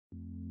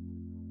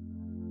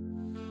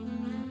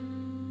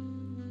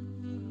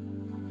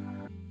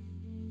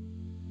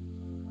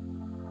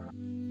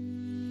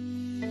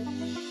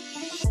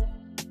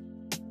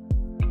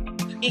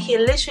you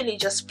can literally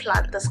just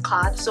plant this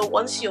card. So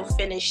once you're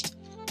finished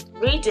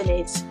reading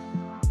it,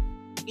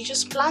 you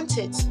just plant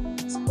it.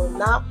 So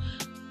now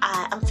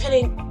I'm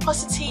feeling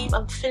positive,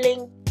 I'm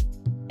feeling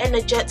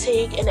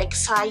energetic and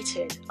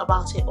excited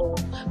about it all,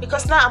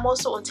 because now I'm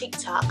also on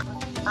TikTok.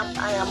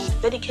 I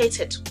am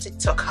dedicated to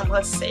TikTok, I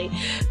must say.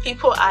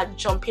 People are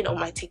jumping on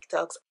my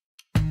TikToks.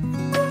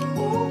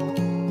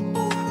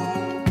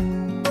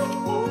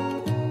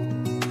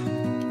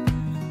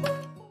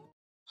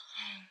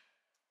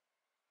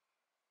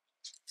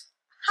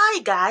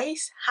 Hi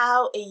guys,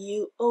 how are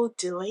you all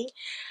doing?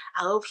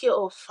 I hope you're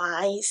all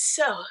fine.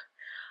 So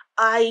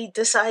I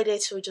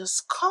decided to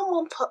just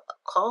I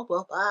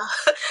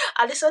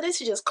decided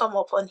to just come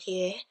up on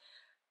here.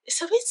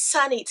 It's a bit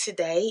sunny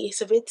today.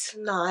 It's a bit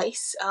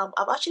nice.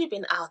 I've actually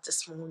been out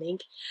this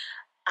morning,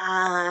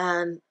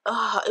 and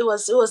it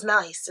was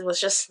nice. It was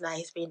just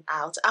nice being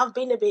out. I've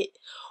been a bit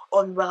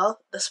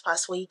unwell this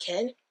past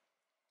weekend.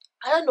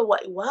 I don't know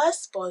what it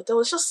was, but there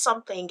was just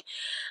something.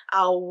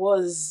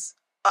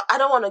 I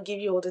don't want to give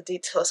you all the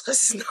details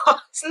because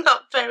it's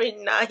not very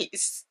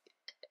nice.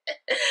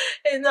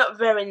 It's not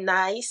very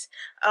nice.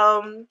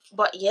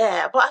 But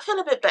yeah, but I feel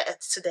a bit better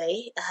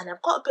today, and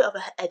I've got a bit of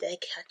a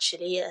headache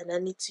actually, and I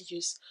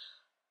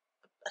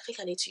think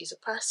I need to use a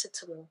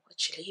paracetamol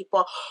actually.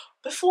 But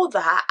before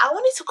that, I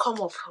wanted to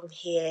come up from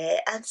here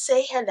and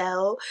say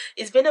hello.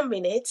 It's been a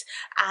minute,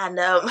 and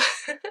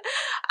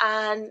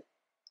and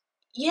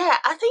yeah,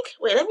 I think,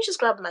 wait, let me just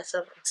grab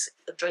myself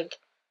a drink.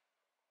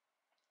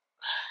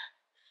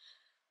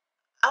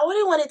 I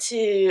really wanted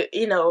to,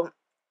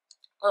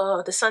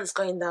 oh, the sun's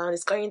going down,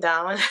 it's going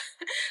down.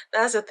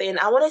 That's the thing.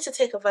 I wanted to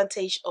take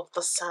advantage of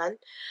the sun.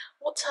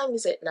 What time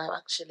is it now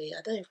actually?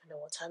 I don't even know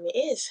what time it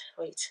is.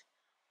 Wait.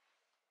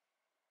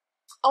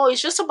 Oh,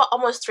 it's just about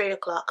almost 3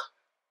 o'clock.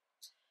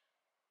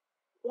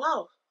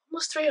 Wow,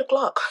 almost 3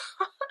 o'clock.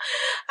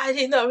 I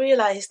did not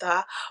realize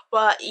that.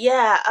 But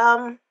yeah,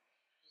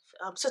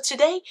 so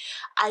today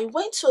I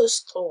went to a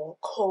store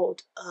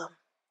called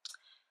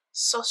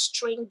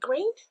Sustring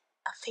Green.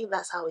 I think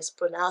that's how it's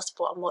pronounced,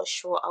 but I'm not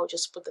sure. I'll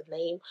just put the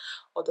name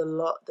or the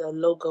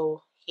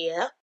logo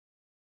here.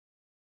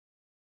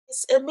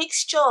 It's a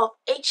mixture of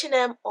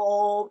H&M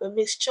or a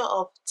mixture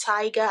of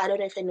Tiger. I don't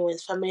know if anyone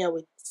is familiar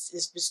with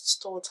this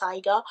store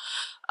Tiger.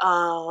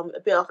 A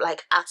bit of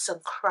like arts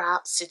and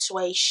crafts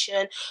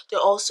situation. They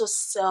also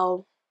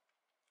sell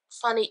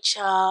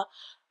furniture,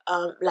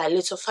 like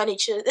little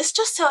furniture. They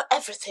just sell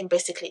everything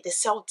basically. They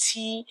sell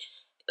tea,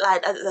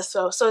 like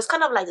so it's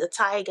kind of like the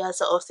Tiger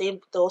sort of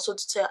thing. They also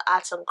sell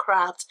arts and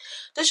crafts.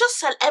 They just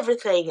sell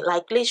everything,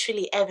 like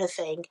literally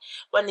everything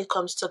when it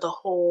comes to the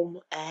home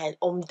and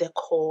home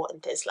decor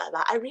and things like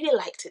that. I really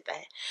liked it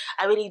there.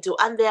 I really do.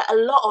 And there are a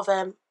lot of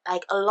them,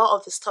 like a lot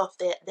of the stuff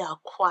there, they are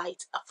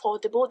quite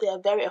affordable. They are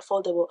very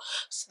affordable.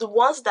 So the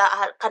ones that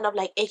are kind of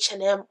like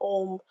H&M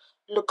home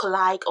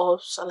lookalike,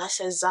 or shall I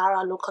say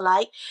Zara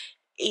lookalike,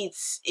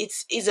 it's a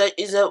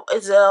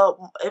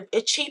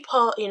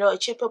cheaper, a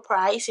cheaper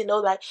price,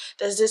 like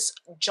there's this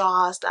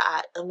jars that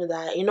I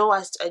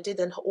did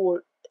a haul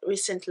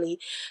recently.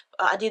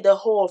 I did a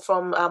haul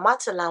from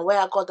Matalan,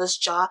 where I got this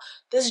jar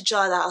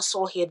that I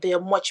saw here. They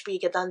are much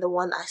bigger than the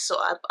one I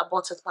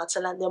bought at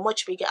Matalan. They're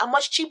much bigger and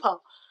much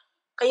cheaper.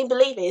 Can you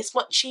believe it? It's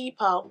much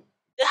cheaper.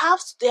 They have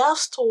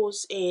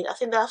stores in, I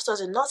think they have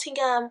stores in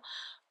Nottingham,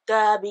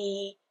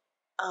 Derby,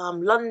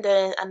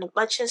 London, and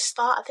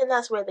Manchester. I think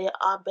that's where they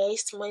are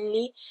based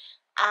mainly.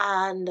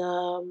 And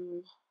I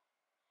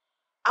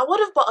would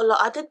have bought a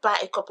lot. I did buy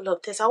a couple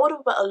of things. I would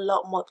have bought a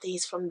lot more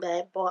things from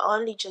there, but I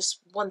only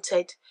just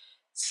wanted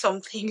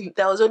something.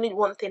 There was only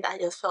one thing that I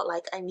just felt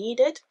like I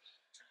needed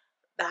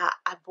that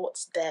I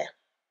bought there.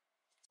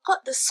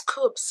 Got the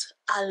scoops.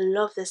 I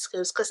love the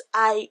scoops because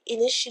I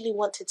initially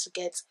wanted to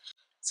get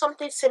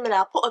something similar.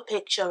 I put a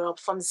picture up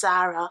from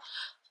Zara.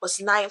 It was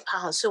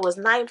 £9, so it was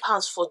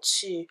 £9 for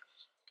two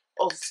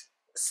of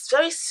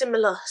very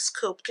similar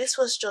scoop. This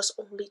was just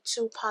only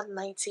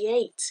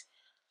 £2.98.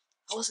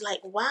 I was like,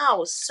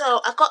 wow.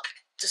 So I got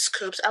the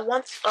scoops. I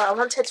wanted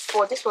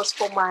this was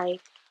for my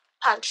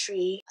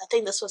pantry. I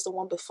think this was the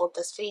one before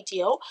this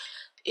video.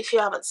 If you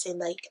haven't seen,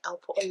 like, I'll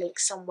put a link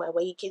somewhere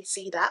where you can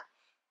see that.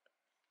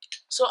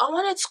 So I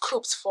wanted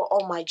scoops for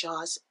all my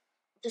jars.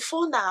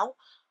 Before now,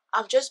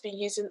 I've just been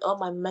using all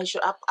my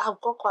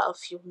I've got quite a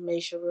few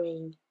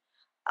measuring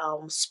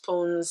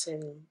spoons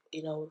and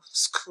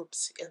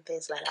scoops and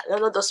things like that.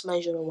 None of those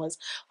measuring ones,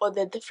 but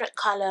they're different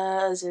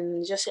colors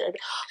and just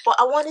but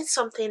I wanted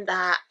something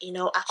that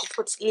I could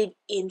put it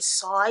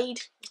inside,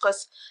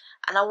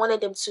 and I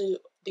wanted them to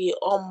be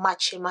all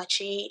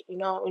matchy. You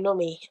know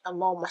me,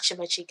 I'm all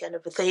matchy kind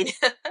of a thing.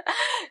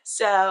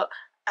 So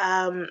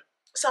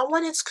so I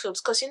wanted scoops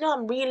because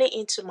I'm really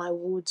into my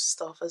wood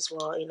stuff as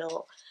well.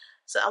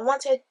 So I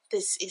wanted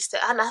this Easter,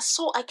 and I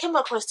came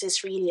across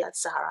this really at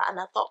Zara, and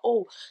I thought,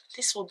 oh,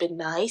 this would be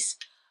nice.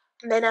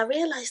 And then I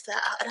realized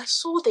that, and I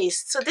saw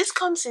this. So this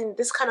comes in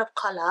this kind of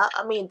color.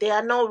 I mean, they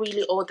are not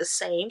really all the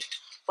same,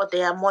 but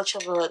they are much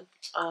of a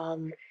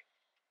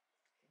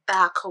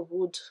darker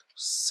wood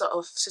sort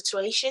of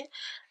situation.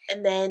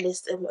 and then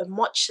there's a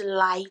much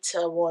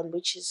lighter one,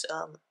 which is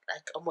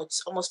like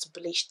almost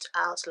bleached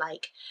out,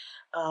 like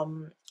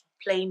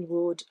plain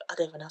wood. I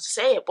don't even know how to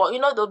say it, but you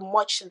know, the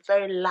much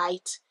very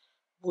light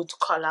wood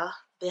color.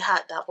 They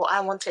had that, but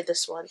I wanted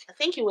this one. I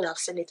think you would have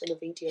seen it in the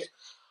video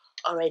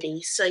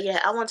already. So yeah,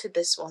 I wanted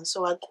this one,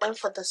 so I went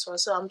for this one.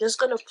 So I'm just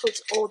gonna put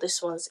all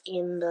these ones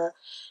in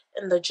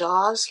the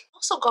jars.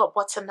 Also got a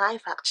butter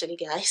knife actually,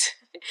 guys.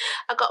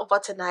 I got a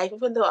butter knife,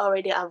 even though I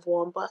already have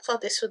one, but I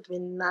thought this would be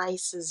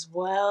nice as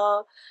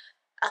well.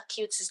 How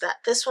cute is that?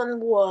 This one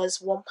was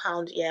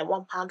 £1. Yeah,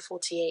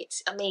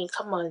 £1.48. I mean,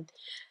 come on.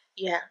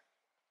 Yeah,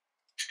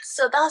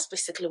 so that's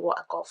basically what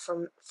I got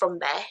from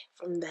there.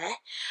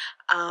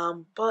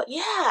 But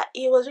yeah,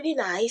 it was really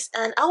nice.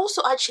 And I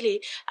also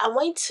actually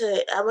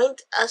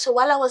so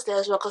while I was there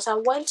as well, because I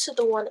went to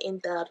the one in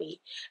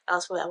Derby.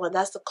 That's where I went.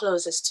 That's the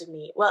closest to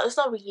me. Well, it's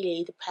not really,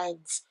 it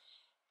depends.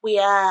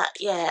 Yeah,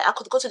 I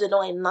could go to the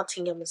one in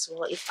Nottingham as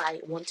well if I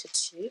wanted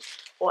to,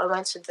 or I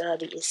went to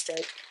Derby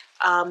instead.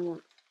 I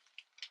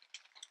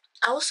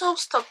also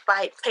stopped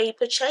by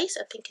Paper Chase,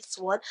 I think it's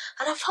one,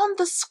 and I found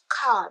this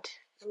card.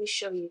 Let me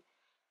show you.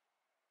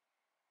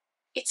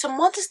 It's a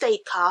Mother's Day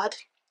card.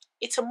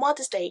 It's a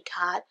Mother's Day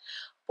card,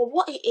 but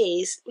what it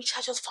is, which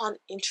I just found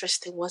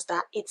interesting, was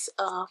that it's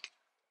a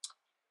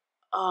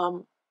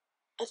I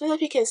don't know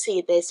if you can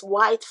see this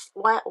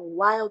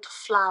wildflower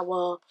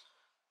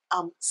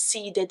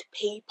seeded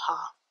paper.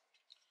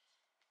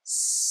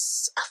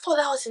 I thought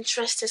that was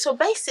interesting. So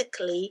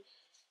basically,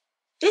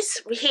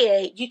 this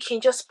here, you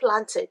can just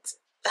plant it.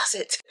 That's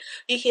it.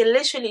 You can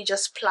literally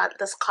just plant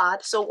this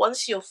card. So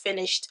once you're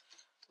finished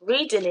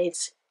reading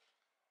it,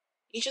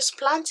 you just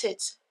plant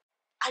it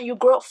and you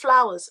grow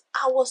flowers.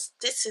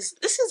 This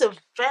is a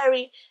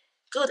very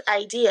good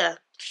idea.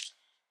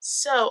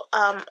 So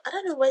I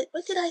don't know,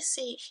 what did I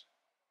see?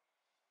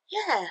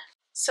 Yeah.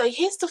 So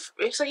here's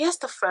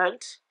the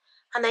front,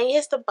 and then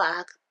here's the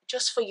back,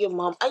 just for your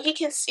mom. And you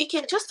can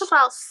just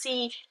about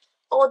see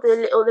all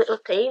the little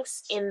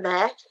things in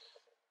there,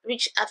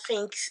 which I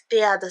think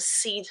they are the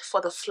seed for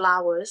the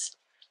flowers.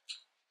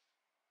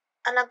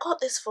 And I got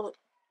this for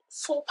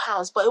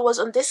 £4, but it was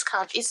on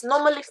discount. It's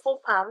normally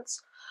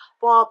 £4,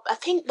 but I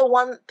think the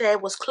one there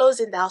was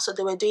closing down, so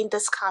they were doing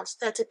discounts,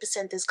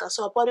 30% discount.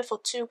 So I bought it for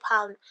 £2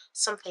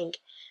 something.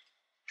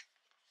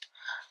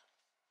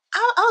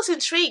 I was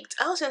intrigued.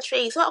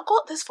 So I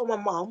got this for my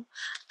mom,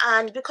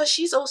 and because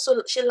she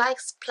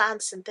likes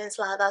plants and things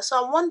like that.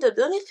 So I wondered,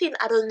 the only thing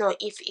I don't know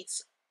if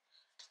it's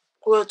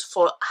growth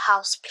for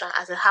house plant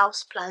as a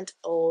house plant,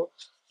 or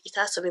it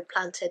has to be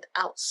planted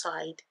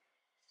outside.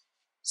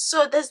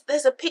 So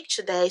there's a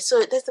picture there.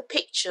 So there's a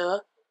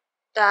picture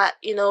that,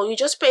 you know, you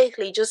just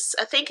basically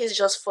I think it's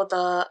just for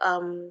the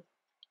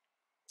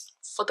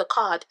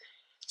card.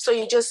 So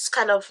you just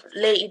kind of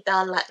lay it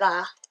down like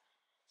that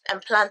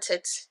and plant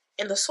it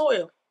in the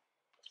soil.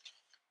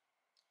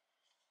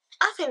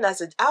 I think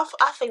that's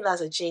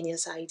a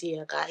genius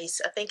idea,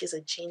 guys. I think it's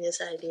a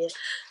genius idea.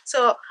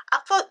 So I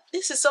thought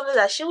this is something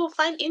that she will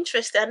find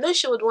interesting. I know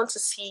she would want to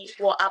see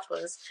what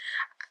happens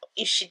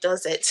if she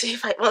does it.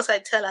 Once I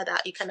tell her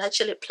that you can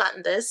actually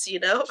plant this, you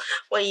know,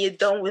 when you're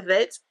done with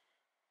it.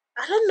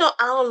 I don't know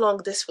how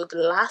long this would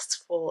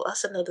last for.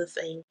 That's another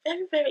thing.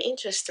 Very, very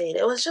interesting.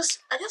 I just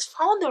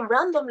found it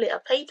randomly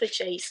at Paper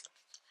Chase.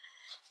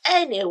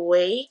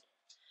 Anyway,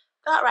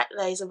 that right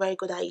there is a very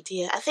good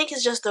idea. I think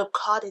it's just the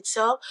card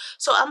itself.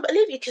 So I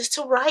believe you can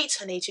still write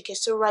on it. You can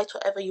still write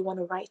whatever you want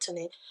to write on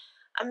it.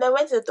 And then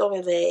when they're done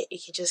with it, you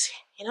can just,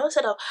 you know,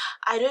 sort of,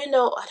 I don't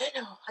know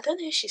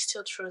if she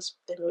still throws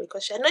them away,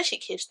 because I know she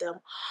keeps them,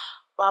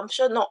 but I'm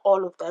sure not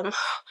all of them.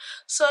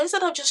 So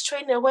instead of just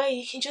throwing away,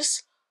 you can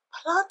just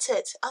plant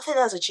it. I think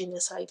that's a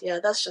genius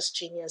idea. That's just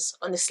genius,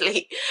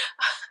 honestly.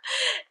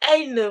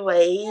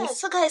 Anyways, yeah,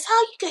 so guys, how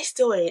are you guys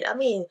doing? I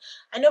mean,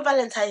 I know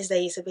Valentine's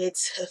Day is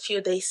a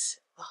few days,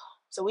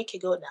 it's a week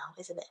ago now,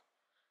 isn't it?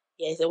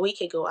 Yeah, it's a week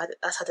ago.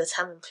 That's at the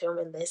time I'm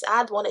filming this. I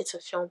had wanted to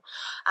film.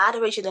 I had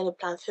originally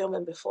planned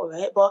filming before,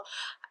 right? But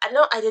I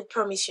know I did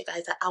promise you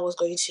guys that I was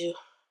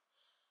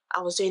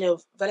doing a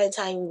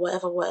Valentine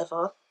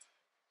whatever.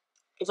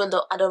 Even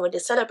though I don't really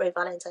celebrate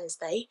Valentine's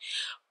Day,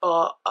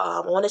 but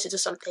I wanted to do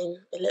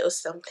a little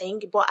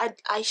something. But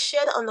I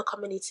shared on the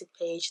community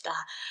page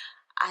that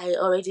I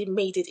already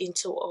made it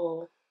into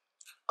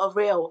a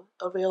reel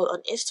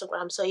on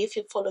Instagram. So if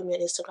you follow me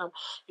on Instagram,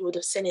 you would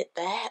have seen it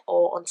there,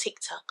 or on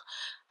TikTok.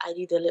 I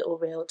did a little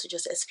reel to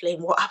just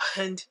explain what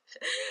happened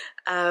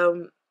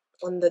on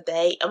the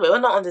day. I mean,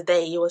 well, not on the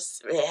day. It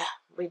was, yeah,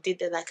 we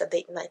did it like a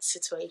date night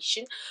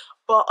situation.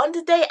 But on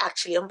the day,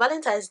 actually, on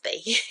Valentine's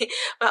Day,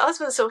 my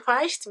husband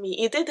surprised me.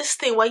 He did this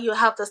thing where you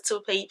have those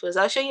two papers.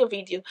 I'll show you a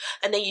video,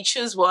 and then you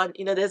choose one.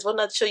 You know, there's one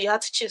that show you how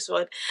to choose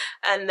one,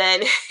 and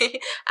then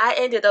I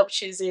ended up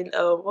choosing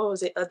what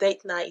was it? A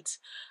date night.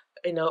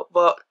 You know,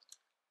 but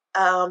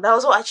that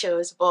was what I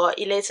chose. But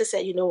he later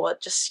said, you know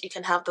what, just you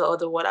can have the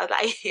other one. I was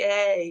like,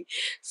 yay.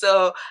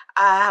 So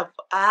I've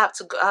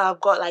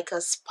got like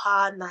a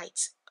spa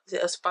night. Is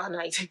it a spa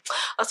night?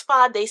 A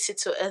spa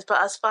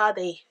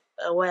day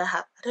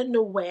I don't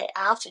know where.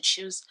 I have to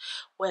choose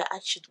where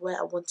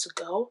I want to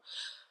go.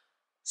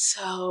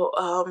 So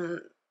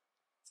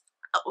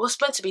it was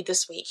meant to be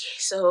this week,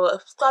 so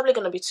it's probably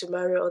gonna be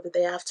tomorrow or the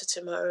day after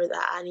tomorrow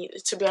that I need.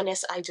 To be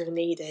honest, I do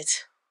need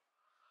it.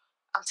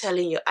 I'm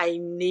telling you, I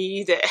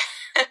need it.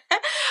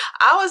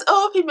 I was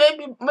hoping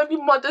maybe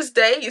Mother's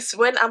Day is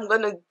when I'm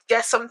gonna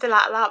get something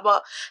like that,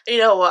 but you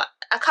know what?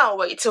 I can't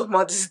wait till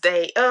Mother's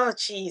Day. Oh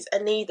jeez, I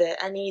need it.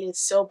 I need it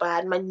so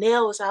bad. My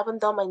nails, I haven't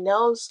done my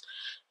nails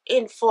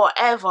in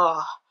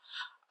forever.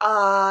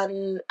 I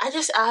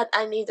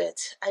need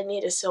it. I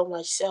need it so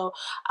much. So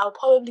I'll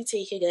probably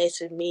take you guys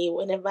with me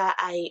when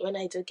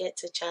I do get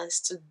the chance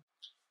to.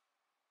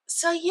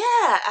 So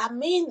yeah, I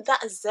mean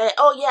that is it.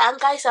 Oh yeah, and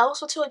guys, I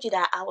also told you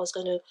that um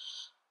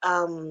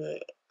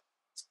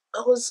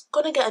I was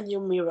gonna get a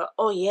new mirror.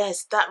 Oh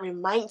yes, that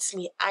reminds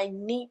me. I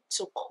need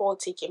to call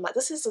TK Maxx.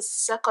 This is the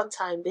second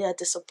time they are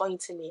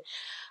disappointing me.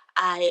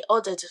 I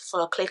ordered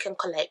for a click and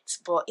collect,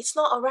 but it's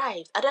not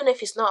arrived. I don't know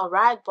if it's not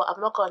arrived, but I've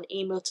not got an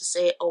email to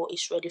say, oh,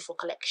 it's ready for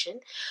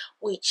collection.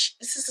 Which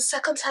this is the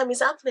second time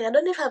it's happening. I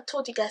don't know if I've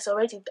told you guys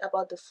already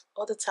about the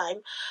other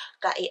time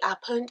that it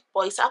happened,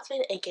 but it's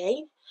happening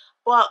again.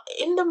 But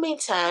in the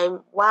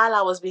meantime, while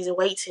I was busy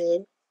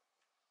waiting,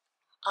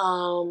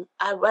 I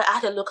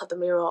had a look at the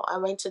mirror. I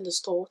went in the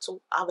store to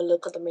have a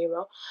look at the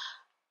mirror.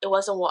 It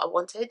wasn't what I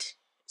wanted,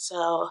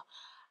 so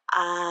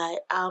I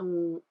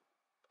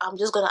I'm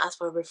just gonna ask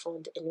for a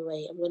refund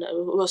anyway. It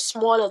was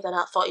smaller than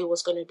I thought it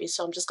was gonna be,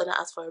 so I'm just gonna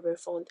ask for a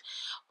refund.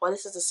 But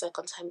this is the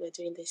second time they're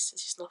doing this.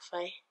 It's just not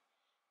fair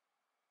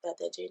that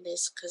they're doing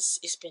this because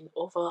it's been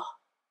over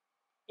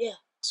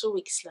 2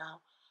 weeks now.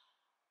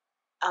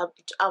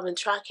 I've been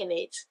tracking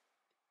it.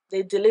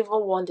 They deliver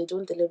one, they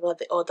don't deliver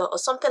the other, or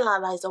something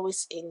like that is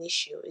always an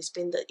issue. It's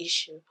been the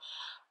issue.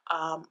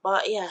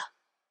 But yeah.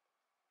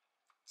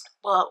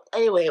 Well,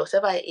 anyway,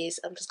 whatever it is,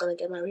 I'm just gonna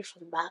get my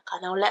refund back,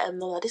 and I'll let them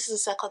know that this is the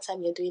second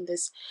time you're doing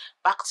this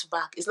back to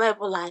back. It's not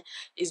even like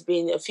it's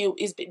been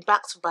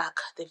back to back.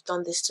 They've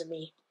done this to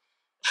me.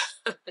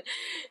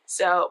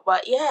 So,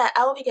 but yeah, I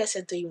hope you guys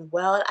are doing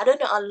well. I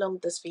don't know how long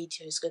this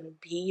video is gonna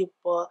be,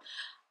 but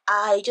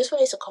I just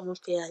wanted to come up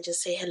here and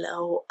just say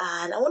hello,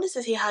 and I wanted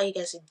to see how you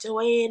guys are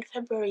doing.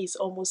 February is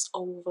almost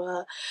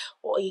over.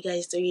 What are you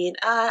guys doing?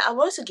 I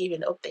wanted to give you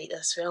an update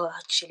as well,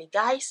 actually,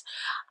 guys.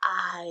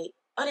 I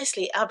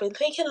honestly, I've been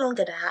thinking long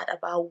and hard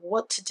about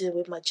what to do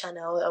with my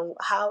channel and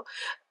how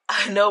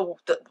I know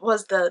that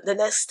was the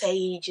next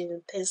stage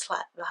and things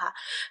like that.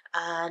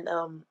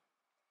 And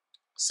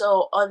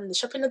so on the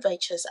shopping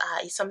adventures,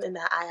 is something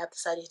that I have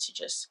decided to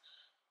just,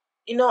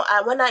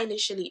 when I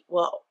initially,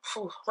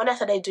 when I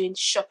started doing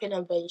shopping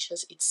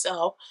adventures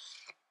itself,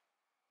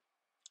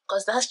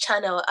 because that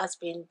channel has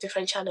been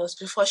different channels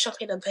before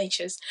shopping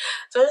adventures.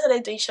 So when I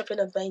started doing shopping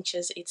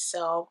adventures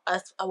itself, I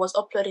was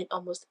uploading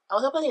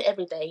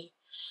every day,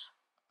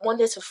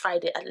 Monday to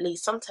Friday at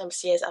least.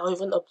 Sometimes yes, I'll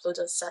even upload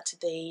on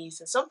Saturdays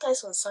and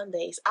sometimes on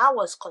Sundays. I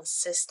was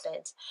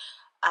consistent,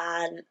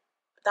 and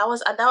that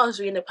was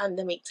during the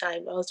pandemic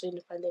time.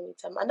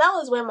 And that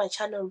was when my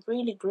channel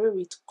really grew.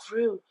 It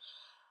grew.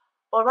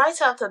 But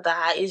right after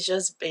that, it's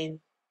just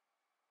been,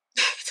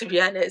 to be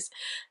honest,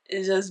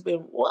 it's just been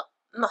what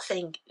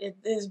nothing.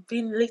 There's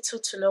been little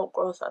to no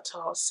growth at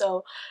all.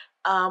 So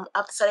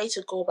I've decided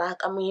to go back.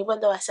 I mean, even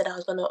though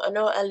I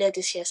know earlier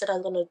this year I said I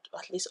was gonna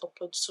at least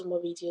upload 2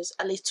 more videos,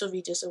 at least 2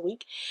 videos a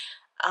week.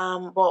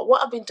 But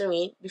what I've been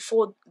doing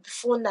before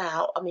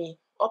now, I mean,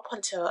 up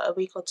until up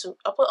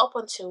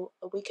until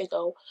a week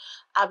ago,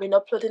 I've been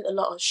uploading a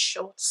lot of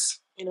shorts,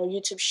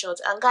 YouTube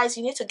shorts. And guys,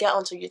 you need to get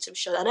onto YouTube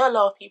shorts. I know a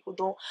lot of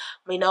people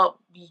may not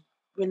be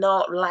will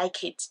not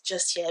like it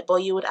just yet,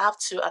 but you would have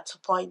to at a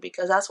point,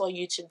 because that's what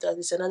YouTube does.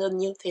 It's another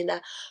new thing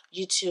that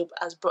YouTube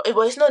has brought.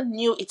 Well, it's not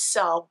new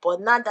itself,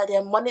 but now that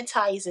they're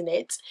monetizing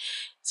it,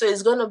 so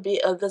there's gonna be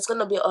a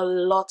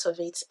lot of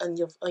it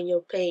on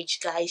your page,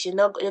 guys.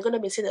 You're gonna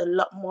be seeing a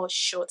lot more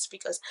shorts,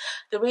 because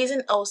the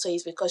reason also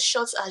is because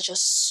shorts are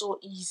just so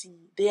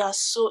easy. They are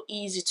so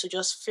easy to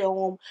just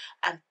film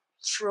and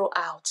throw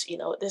out.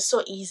 They're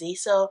so easy.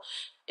 So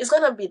it's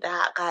gonna be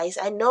that, guys.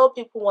 I know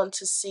people want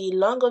to see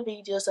longer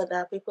videos, and there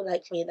are people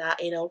like me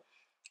that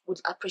would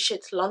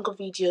appreciate longer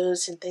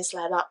videos and things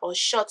like that. But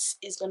shorts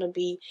is gonna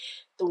be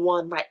the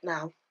one right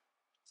now.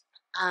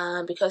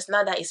 Because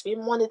now that it's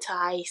been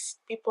monetized,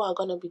 people are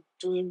gonna be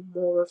doing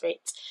more of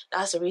it.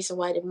 That's the reason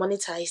why they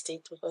monetized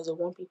it, because they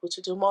want people to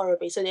do more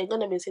of it. So they're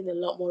gonna be seeing a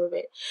lot more of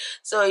it.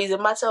 So it's a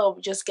matter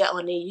of just get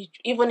on it.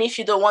 Even if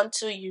you don't want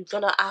to, you're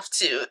gonna have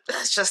to.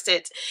 That's just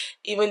it.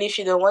 Even if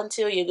you don't want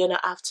to, you're gonna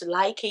have to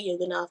like it. You're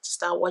gonna have to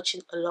start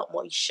watching a lot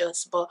more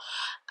shorts. But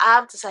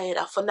I've decided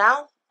that for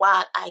now,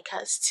 while I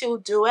can still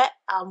do it,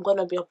 I'm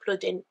gonna be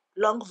uploading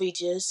long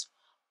videos.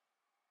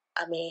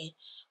 I mean,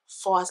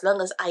 for as long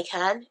as I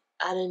can.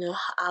 I don't know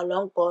how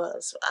long,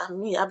 but I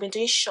mean, I've been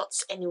doing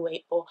shorts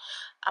anyway, but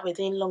I've been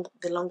doing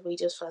the long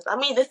videos first. I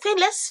mean, the thing,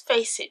 let's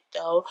face it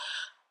though,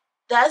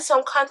 there's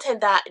some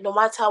content that no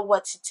matter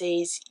what it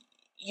is,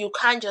 you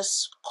can't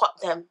just cut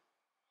them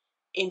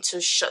into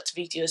short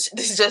videos.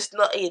 This is just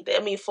not it. I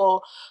mean,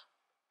 for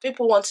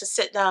people want to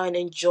sit down and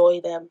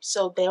enjoy them.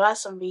 So there are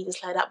some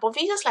videos like that. But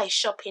videos like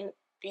shopping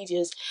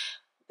videos,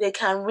 they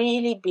can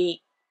really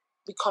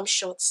become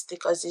shorts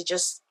because they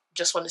just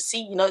want to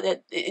see,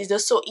 that it's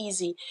just so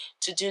easy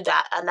to do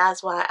that, and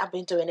that's why I've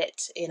been doing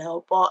it,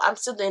 but I'm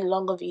still doing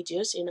longer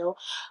videos,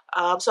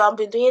 so I've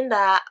been doing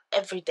that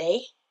every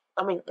day.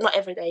 I mean, not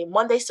every day,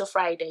 Mondays to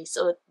Friday.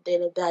 So there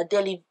are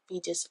daily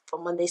videos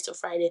from Mondays to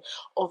Friday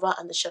over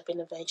on the shopping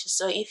adventures.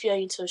 So if you're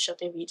into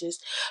shopping videos,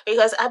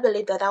 because I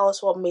believe that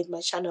was what made my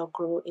channel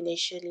grow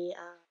initially.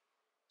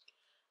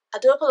 I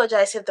do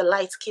apologize if the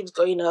light keeps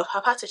going off.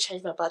 I've had to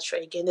change my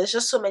battery again. There's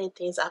just so many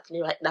things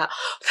happening right now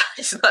that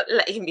is not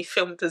letting me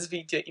film this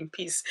video in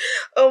peace.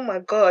 Oh my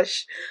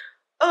gosh.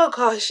 Oh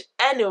gosh.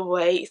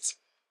 Anyways.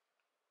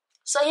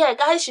 So yeah,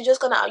 guys, you're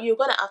gonna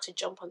have to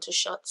jump onto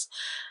shorts,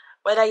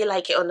 whether you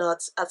like it or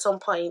not, at some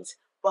point.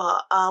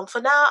 But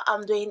for now,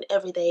 I'm doing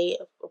every day,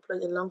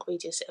 uploading long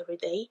videos every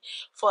day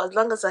for as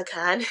long as I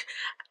can,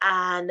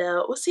 and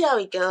we'll see how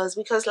it goes.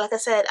 Because, like I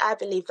said, I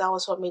believe that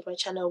was what made my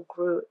channel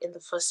grow in the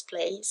first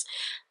place,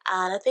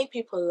 and I think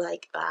people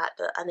like that,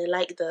 and they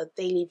like the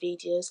daily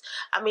videos.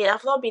 I mean,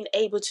 I've not been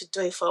able to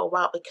do it for a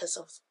while because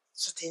of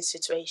certain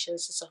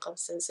situations and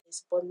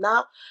circumstances, but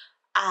now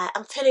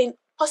I'm feeling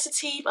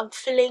positive. I'm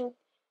feeling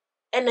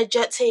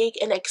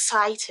energetic and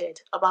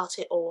excited about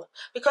it all,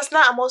 because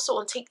now I'm also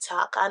on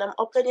TikTok and I'm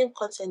uploading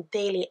content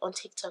daily on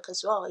TikTok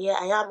as well. Yeah,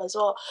 I am as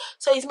well.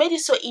 So it's made it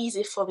so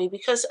easy for me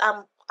because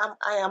I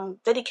am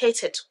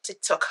dedicated to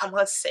TikTok. I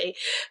must say,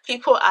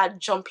 people are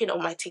jumping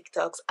on my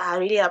TikToks. I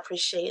really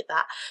appreciate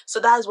that. So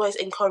that's what's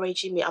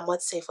encouraging me. I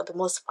must say, for the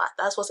most part,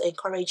 that's what's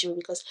encouraging me,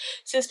 because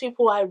since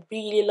people are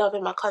really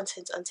loving my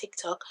content on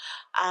TikTok,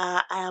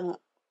 I am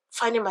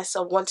finding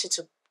myself wanting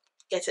to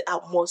get it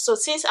out more. So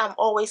since I'm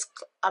always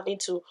having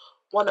to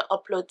want to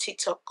upload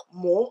TikTok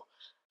more,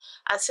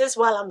 and since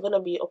while I'm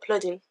gonna be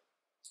uploading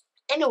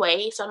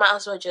anyway, so I might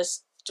as well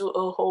just do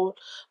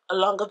a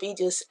longer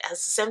videos at the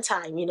same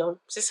time,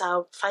 since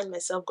I find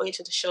myself going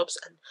to the shops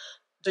and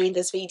doing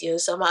this video,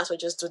 so I might as well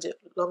just do the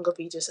longer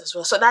videos as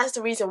well. So that's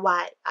the reason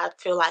why I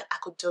feel like I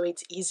could do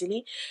it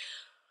easily,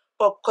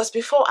 but because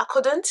before I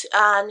couldn't.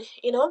 And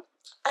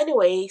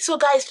anyway, so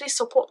guys, please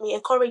support me,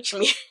 encourage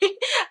me.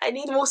 I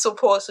need more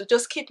support, so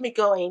just keep me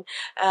going.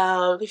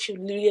 If you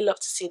really love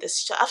to see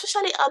this channel,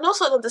 especially, and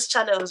also on this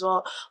channel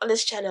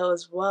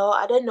as well,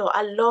 I don't know,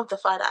 I love the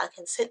fact that I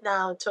can sit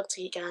down, talk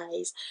to you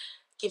guys,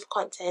 give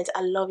content.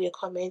 I love your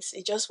comments.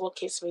 It's just what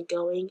keeps me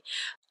going.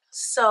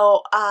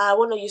 So I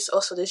want to I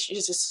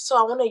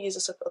want to use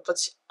this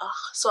opportunity.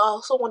 So I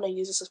also want to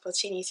use this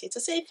opportunity to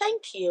say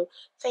thank you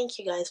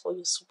guys for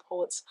your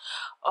support.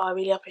 I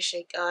really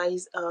appreciate,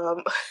 guys.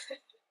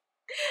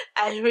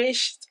 I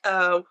reached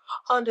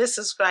 100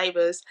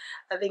 subscribers,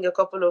 I think a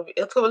couple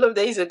of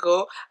days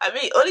ago. I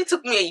mean, it only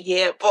took me a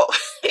year, but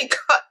we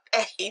got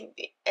there in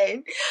the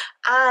end.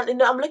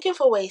 And I'm looking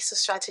for ways to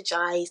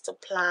strategize, to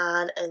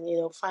plan,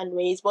 and find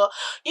ways. But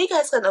you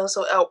guys can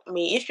also help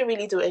me if you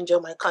really do enjoy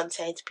my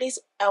content. Please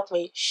help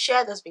me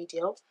share this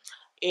video.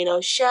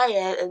 Share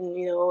it, and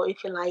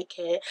if you like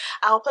it,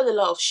 I'll put a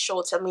lot of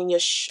shorts. I mean,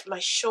 my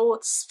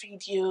shorts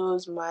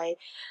videos,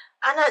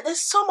 and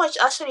there's so much.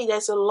 Actually,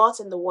 there's a lot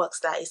in the works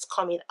that is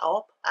coming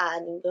up,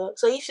 and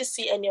so if you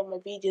see any of my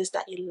videos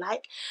that you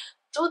like,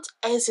 don't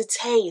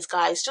hesitate,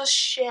 guys. Just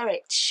share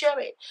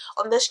it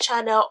on this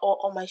channel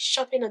or on my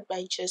shopping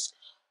adventures.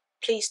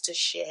 Please to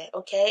share,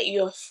 okay?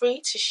 You're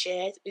free to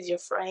share it with your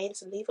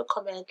friends. Leave a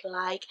comment,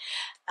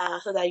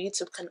 so that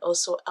YouTube can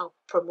also help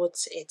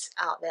promote it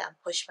out there and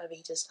push my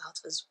videos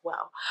out as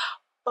well.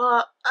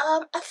 But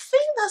I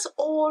think that's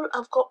all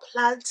I've got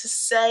planned to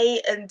say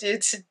and do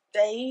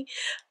today.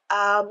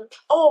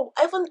 Oh,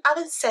 I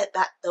haven't said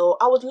that though.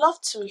 I would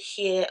love to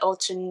hear or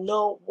to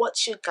know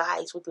what you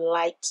guys would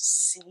like to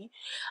see.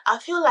 I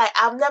feel like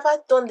I've never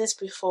done this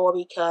before,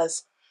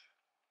 because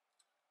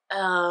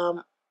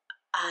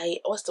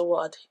what's the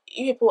word?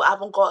 You people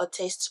haven't got a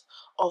taste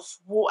of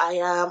who I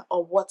am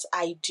or what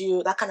I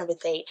do, that kind of a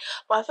thing.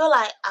 But I feel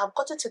like I've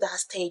gotten to that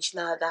stage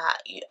now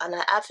and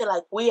I feel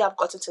like we have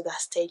gotten to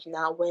that stage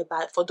now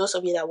whereby, for those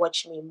of you that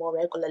watch me more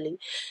regularly,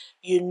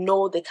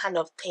 the kind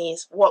of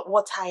things,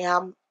 what I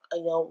am,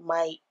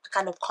 my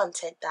kind of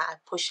content that I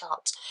push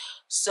out.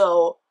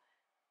 So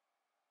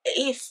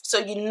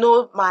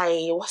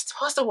my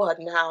what's the word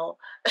now?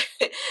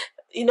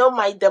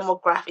 My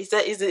demographic,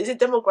 is it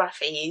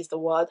demography is the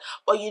word,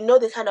 but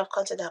the kind of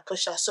content I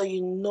push out, so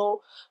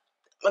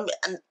I mean,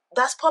 and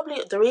that's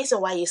probably the reason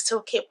why you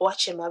still keep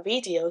watching my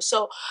videos.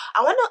 So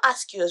I want to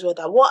ask you as well,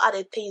 that what are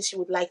the things you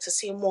would like to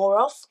see more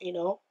of,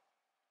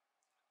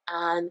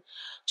 and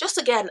just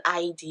to get an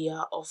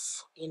idea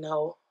of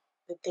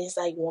the things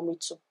that you want me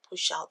to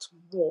push out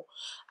more.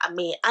 I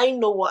mean, I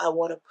know what I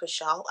want to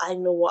push out, I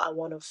know what I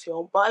want to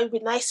film, but it'd be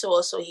nice to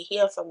also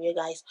hear from you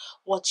guys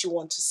what you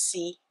want to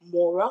see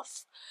more of,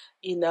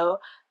 you know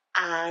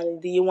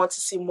And do you want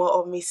to see more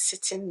of me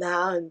sitting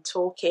down and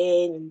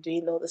talking and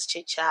doing all this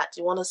chit chat?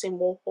 Do you want to see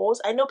more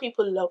hauls? I know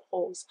people love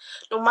hauls.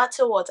 No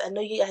matter what, I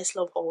know you guys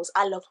love hauls.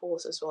 I love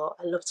hauls as well.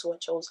 I love to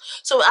watch hauls.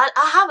 So I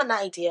have an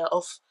idea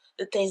of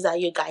the things that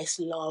you guys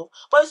love,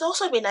 but it's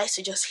also be nice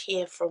to just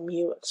hear from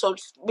you. So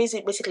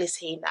basically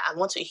saying that I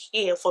want to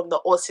hear from the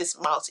horse's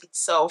mouth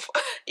itself,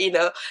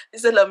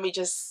 instead of me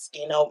just,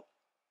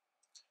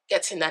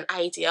 getting an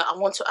idea. I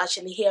want to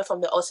actually hear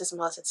from the horse's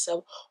mouth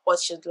itself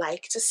what you'd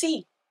like to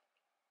see,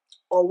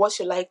 or what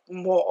you like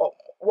more, or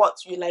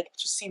what you like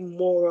to see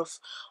more of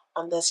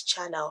on this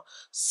channel.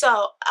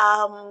 So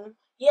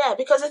yeah,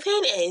 because the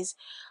thing is,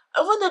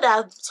 even though there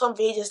are some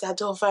videos that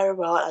do very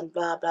well and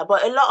blah blah,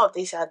 but a lot of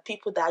these are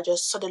people that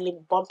just suddenly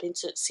bump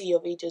into see your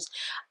videos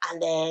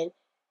and then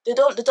they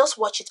just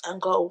watch it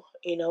and go.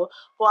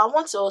 But I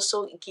want to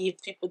also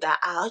give people that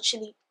are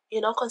actually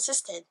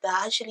consistent,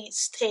 that actually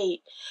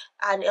stay,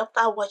 and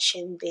after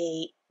watching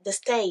they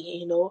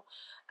stay,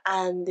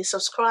 and they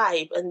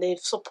subscribe and they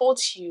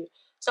support you.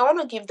 So I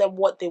want to give them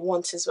what they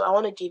want as well. I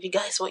want to give you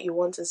guys what you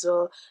want as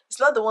well. It's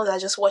not the ones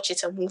that just watch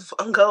it and move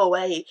and go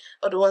away,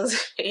 or the ones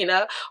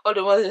or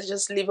the ones that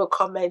just leave a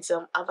comment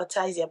and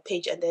advertise their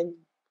page and then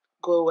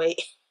go away.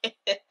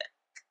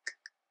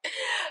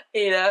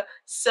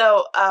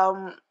 So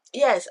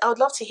yes, I would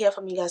love to hear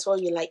from you guys what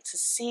you like to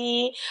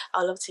see.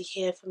 I'd love to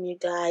hear from you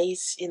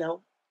guys. I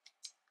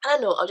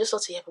don't know, I'll just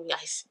love to hear from you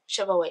guys,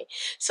 whichever way.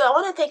 So I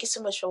want to thank you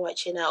so much for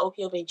watching. I hope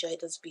you've enjoyed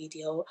this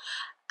video,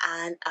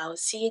 and I'll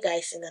see you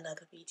guys in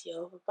another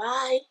video.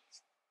 Bye.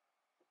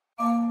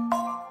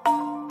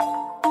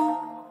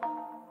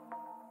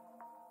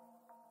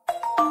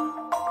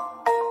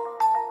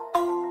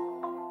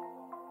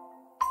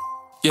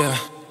 Yeah,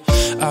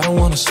 I don't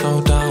wanna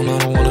slow down, I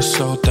don't wanna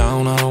slow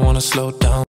down, I don't wanna slow down.